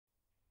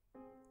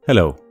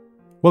Hello,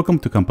 welcome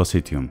to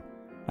Compositium,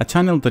 a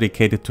channel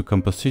dedicated to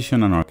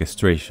composition and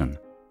orchestration.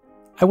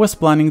 I was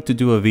planning to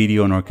do a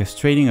video on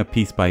orchestrating a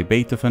piece by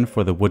Beethoven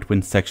for the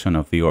woodwind section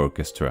of the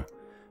orchestra,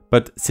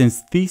 but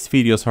since these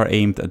videos are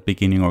aimed at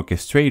beginning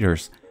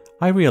orchestrators,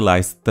 I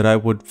realized that I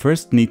would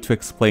first need to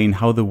explain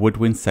how the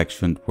woodwind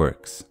section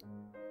works.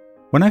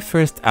 When I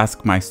first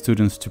ask my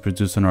students to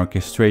produce an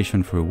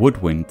orchestration for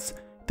woodwinds,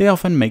 they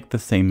often make the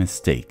same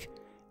mistake.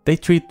 They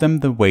treat them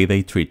the way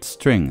they treat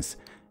strings,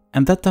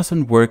 and that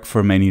doesn't work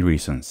for many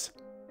reasons.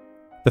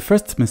 The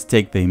first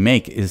mistake they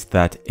make is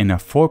that in a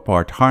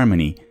four-part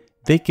harmony,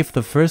 they give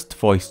the first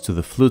voice to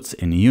the flutes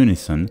in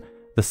unison,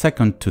 the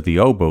second to the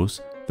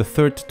oboes, the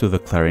third to the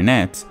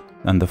clarinets,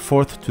 and the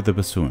fourth to the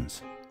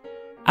bassoons.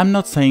 I'm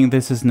not saying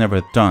this is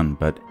never done,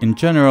 but in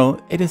general,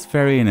 it is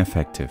very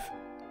ineffective.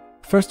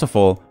 First of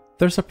all,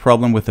 there's a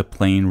problem with the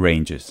playing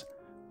ranges.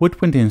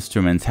 Woodwind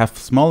instruments have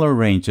smaller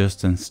ranges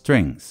than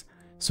strings,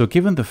 so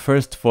giving the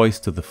first voice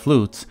to the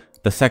flutes,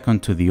 the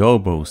second to the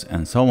oboes,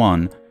 and so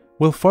on,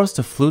 will force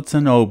the flutes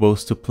and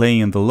oboes to play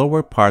in the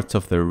lower parts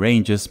of their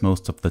ranges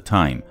most of the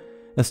time,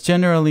 as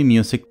generally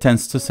music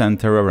tends to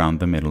center around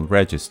the middle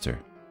register.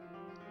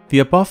 The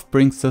above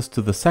brings us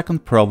to the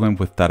second problem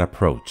with that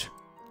approach: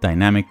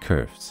 dynamic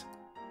curves.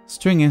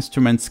 String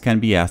instruments can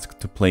be asked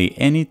to play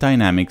any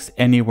dynamics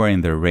anywhere in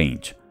their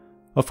range.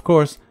 Of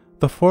course,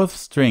 the fourth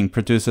string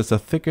produces a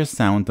thicker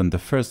sound than the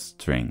first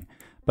string,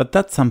 but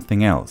that's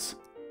something else.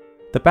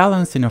 The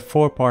balance in a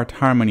four-part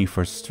harmony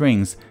for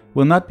strings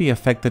will not be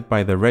affected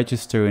by the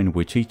register in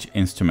which each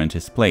instrument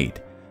is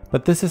played,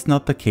 but this is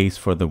not the case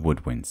for the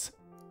woodwinds.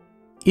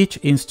 Each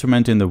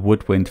instrument in the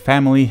woodwind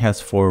family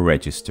has 4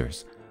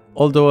 registers,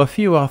 although a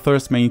few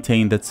authors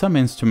maintain that some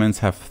instruments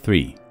have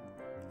 3.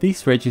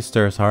 These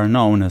registers are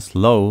known as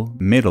low,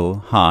 middle,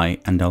 high,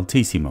 and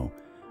altissimo,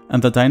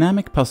 and the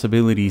dynamic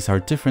possibilities are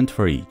different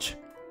for each.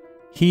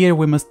 Here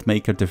we must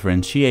make a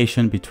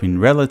differentiation between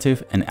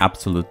relative and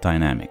absolute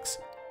dynamics.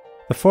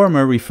 The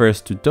former refers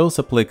to those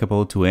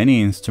applicable to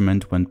any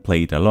instrument when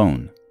played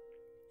alone.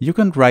 You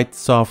can write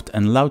soft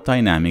and loud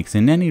dynamics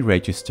in any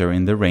register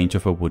in the range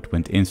of a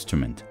woodwind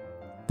instrument.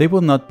 They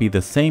will not be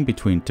the same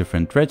between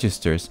different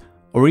registers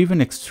or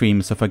even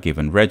extremes of a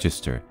given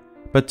register,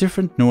 but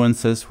different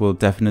nuances will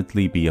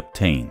definitely be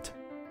obtained.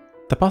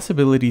 The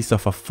possibilities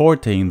of a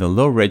forte in the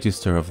low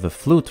register of the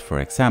flute, for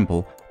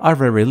example, are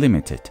very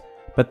limited,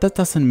 but that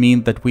doesn't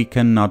mean that we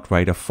cannot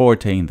write a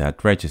forte in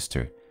that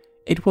register.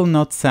 It will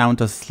not sound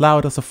as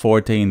loud as a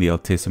forte in the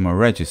altissimo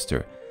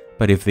register,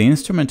 but if the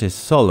instrument is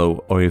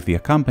solo or if the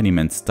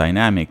accompaniment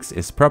dynamics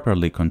is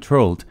properly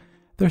controlled,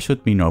 there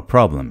should be no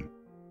problem.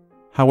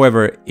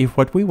 However, if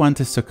what we want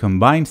is to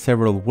combine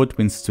several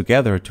woodwinds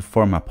together to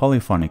form a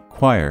polyphonic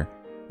choir,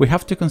 we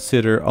have to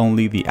consider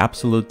only the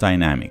absolute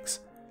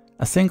dynamics,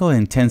 a single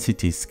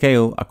intensity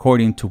scale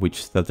according to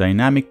which the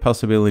dynamic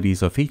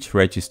possibilities of each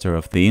register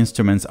of the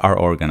instruments are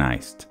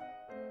organized.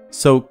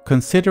 So,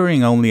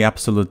 considering only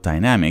absolute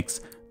dynamics,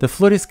 the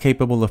flute is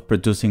capable of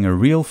producing a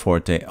real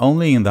forte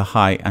only in the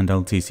high and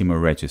altissimo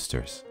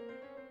registers.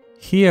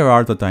 Here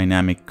are the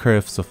dynamic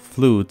curves of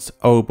flutes,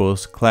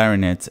 oboes,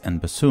 clarinets, and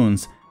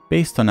bassoons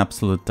based on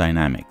absolute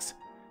dynamics.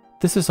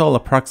 This is all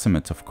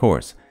approximate, of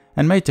course,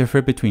 and may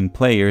differ between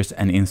players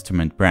and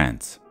instrument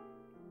brands.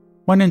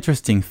 One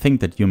interesting thing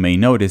that you may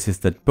notice is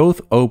that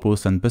both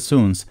oboes and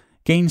bassoons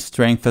gain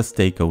strength as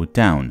they go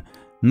down,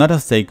 not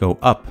as they go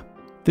up.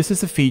 This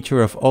is a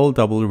feature of all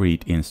double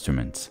reed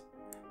instruments.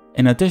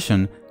 In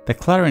addition, the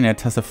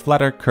clarinet has a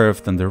flatter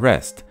curve than the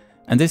rest,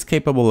 and is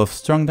capable of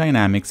strong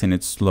dynamics in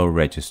its low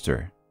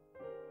register.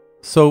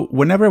 So,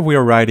 whenever we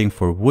are writing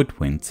for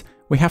woodwinds,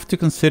 we have to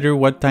consider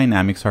what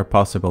dynamics are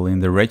possible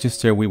in the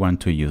register we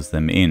want to use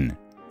them in.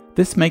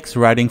 This makes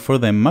writing for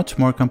them much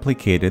more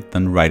complicated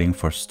than writing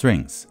for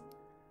strings.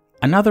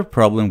 Another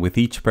problem with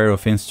each pair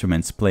of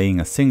instruments playing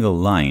a single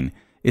line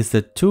is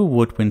that 2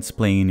 woodwinds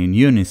playing in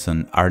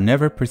unison are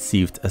never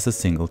perceived as a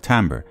single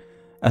timbre,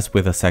 as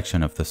with a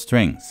section of the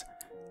strings.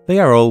 They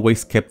are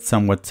always kept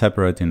somewhat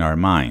separate in our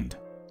mind.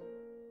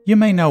 You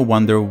may now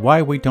wonder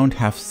why we don't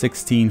have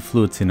 16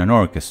 flutes in an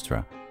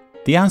orchestra.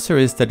 The answer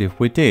is that if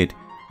we did,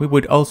 we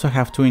would also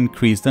have to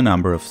increase the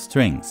number of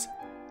strings.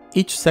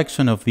 Each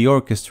section of the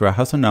orchestra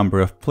has a number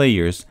of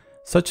players,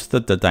 such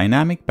that the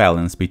dynamic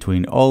balance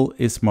between all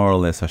is more or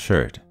less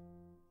assured.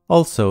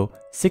 Also,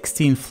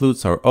 16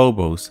 flutes or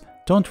oboes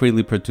don't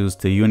really produce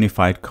the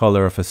unified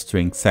color of a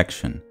string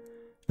section.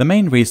 The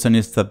main reason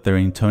is that their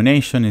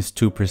intonation is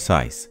too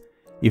precise.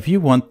 If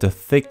you want the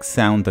thick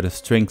sound that a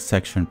string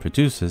section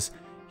produces,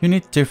 you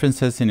need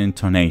differences in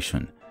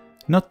intonation.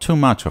 Not too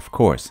much, of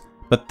course,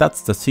 but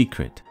that's the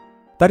secret.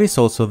 That is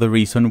also the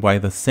reason why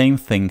the same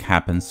thing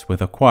happens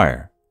with a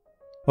choir.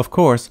 Of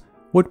course,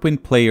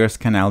 woodwind players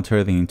can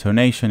alter the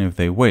intonation if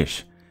they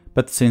wish,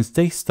 but since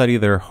they study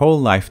their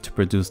whole life to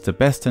produce the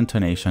best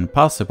intonation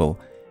possible,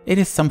 it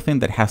is something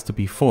that has to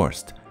be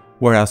forced,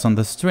 whereas on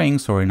the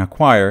strings or in a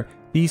choir,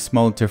 these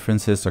small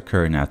differences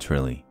occur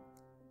naturally.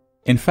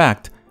 In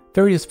fact,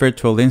 various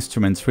virtual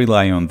instruments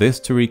rely on this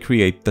to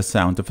recreate the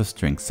sound of a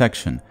string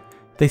section.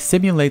 They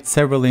simulate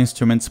several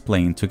instruments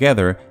playing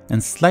together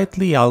and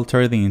slightly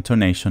alter the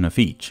intonation of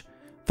each.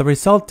 The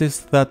result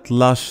is that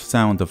lush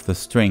sound of the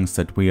strings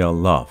that we all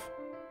love.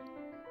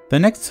 The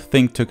next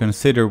thing to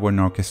consider when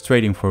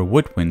orchestrating for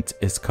woodwinds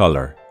is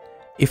color.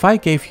 If I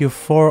gave you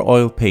 4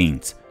 oil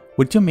paints,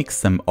 would you mix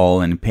them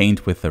all and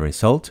paint with the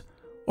result?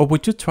 Or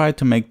would you try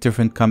to make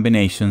different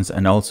combinations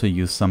and also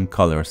use some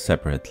colors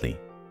separately?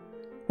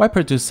 Why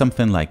produce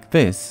something like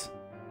this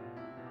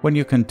when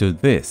you can do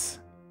this?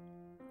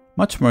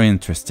 Much more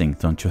interesting,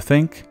 don't you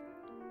think?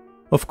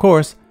 Of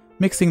course,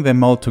 mixing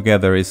them all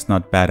together is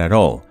not bad at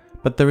all,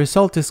 but the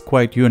result is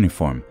quite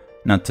uniform,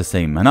 not to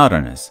say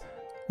monotonous.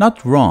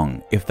 Not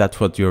wrong if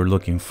that's what you're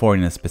looking for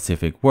in a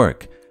specific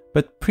work,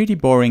 but pretty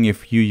boring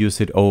if you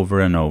use it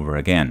over and over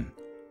again.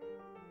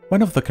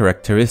 One of the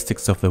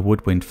characteristics of the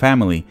woodwind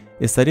family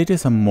is that it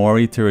is a more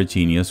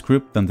heterogeneous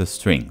group than the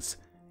strings.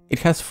 It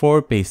has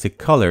 4 basic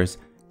colors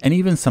and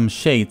even some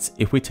shades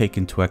if we take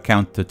into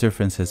account the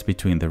differences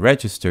between the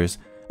registers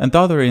and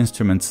other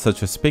instruments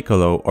such as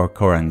piccolo or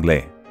cor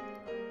anglais.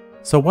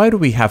 So why do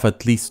we have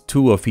at least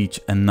 2 of each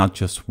and not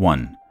just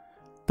 1?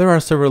 There are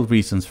several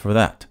reasons for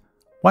that.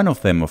 One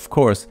of them, of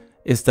course,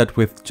 is that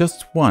with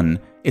just 1,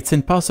 it's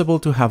impossible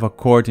to have a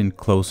chord in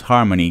close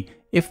harmony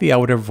if the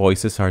outer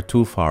voices are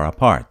too far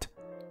apart.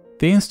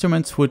 The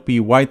instruments would be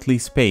widely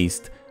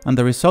spaced and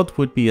the result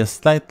would be a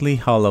slightly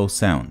hollow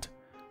sound.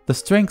 The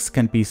strings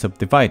can be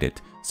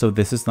subdivided, so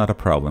this is not a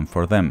problem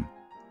for them.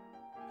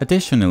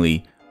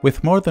 Additionally,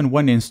 with more than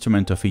 1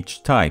 instrument of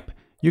each type,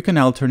 you can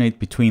alternate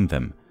between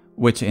them,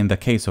 which in the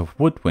case of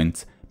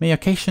woodwinds may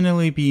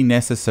occasionally be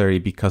necessary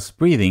because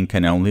breathing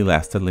can only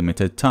last a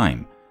limited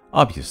time,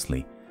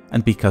 obviously,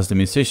 and because the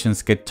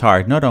musicians get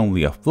tired not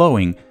only of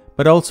blowing,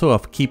 but also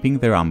of keeping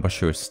their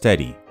embouchures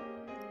steady.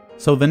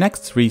 So the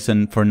next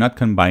reason for not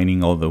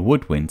combining all the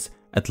woodwinds,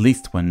 at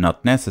least when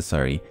not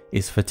necessary,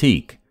 is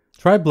fatigue.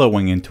 Try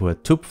blowing into a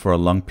tube for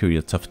long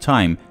periods of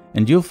time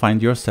and you'll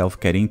find yourself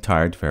getting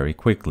tired very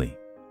quickly.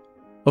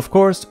 Of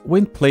course,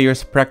 wind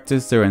players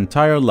practice their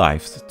entire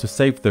lives to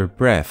save their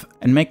breath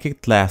and make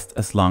it last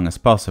as long as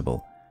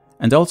possible,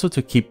 and also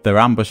to keep their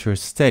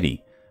embouchures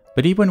steady,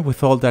 but even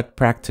with all that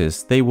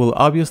practice, they will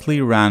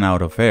obviously run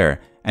out of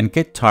air and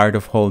get tired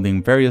of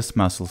holding various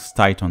muscles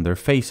tight on their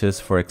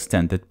faces for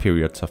extended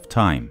periods of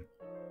time.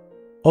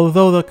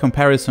 Although the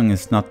comparison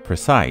is not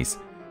precise,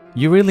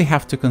 you really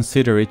have to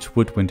consider each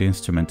woodwind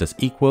instrument as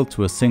equal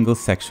to a single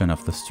section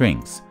of the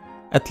strings,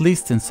 at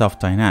least in soft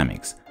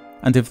dynamics,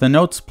 and if the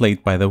notes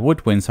played by the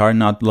woodwinds are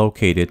not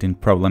located in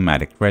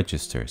problematic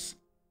registers.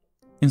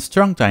 In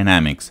strong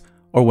dynamics,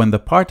 or when the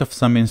part of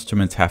some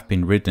instruments have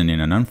been written in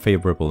an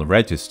unfavorable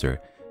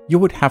register, you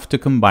would have to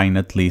combine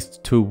at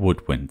least 2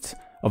 woodwinds,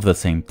 of the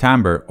same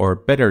timbre or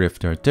better if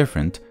they're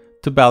different,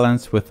 to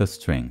balance with the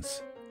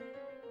strings.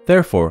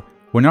 Therefore,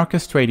 when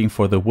orchestrating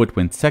for the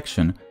woodwind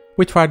section,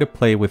 we try to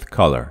play with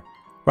color,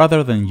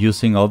 rather than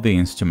using all the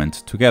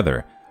instruments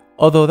together,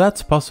 although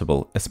that's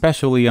possible,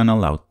 especially on a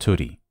loud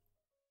tutti.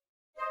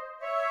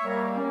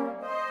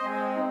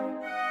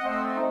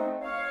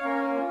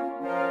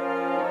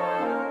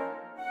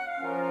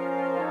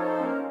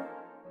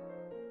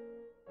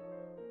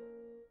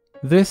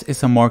 This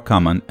is a more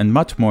common and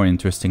much more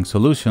interesting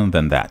solution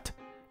than that.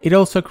 It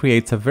also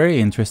creates a very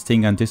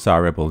interesting and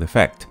desirable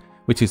effect,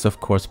 which is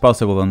of course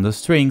possible on the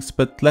strings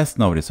but less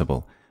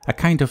noticeable, a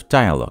kind of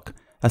dialogue,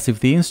 as if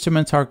the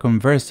instruments are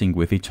conversing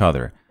with each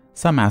other,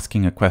 some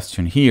asking a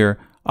question here,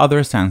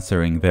 others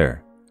answering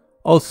there.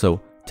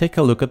 Also, take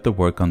a look at the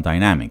work on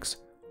dynamics.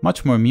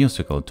 Much more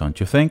musical, don't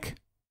you think?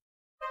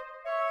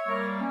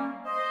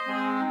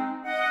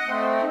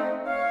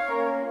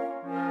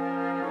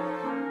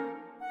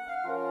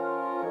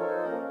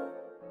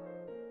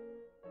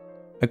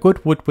 A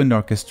good woodwind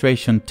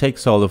orchestration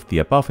takes all of the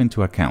above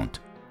into account.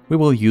 We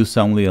will use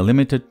only a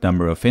limited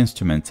number of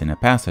instruments in a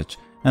passage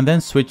and then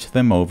switch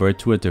them over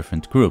to a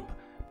different group,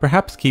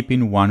 perhaps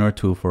keeping 1 or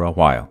 2 for a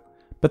while,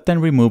 but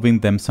then removing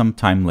them some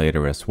time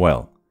later as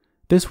well.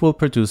 This will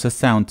produce a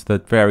sound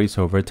that varies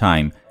over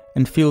time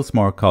and feels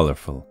more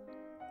colorful.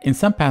 In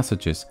some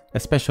passages,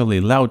 especially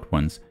loud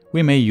ones,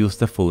 we may use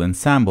the full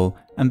ensemble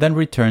and then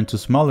return to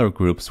smaller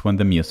groups when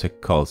the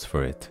music calls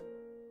for it.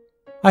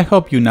 I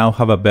hope you now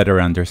have a better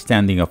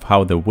understanding of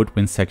how the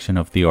woodwind section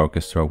of the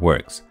orchestra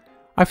works.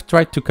 I've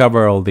tried to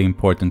cover all the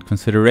important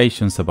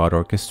considerations about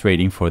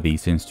orchestrating for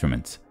these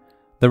instruments.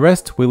 The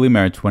rest will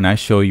emerge when I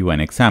show you an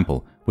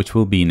example, which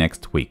will be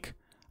next week.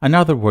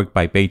 Another work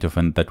by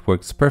Beethoven that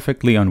works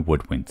perfectly on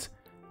woodwinds.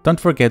 Don't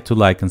forget to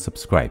like and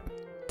subscribe.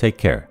 Take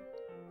care.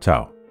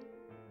 Ciao.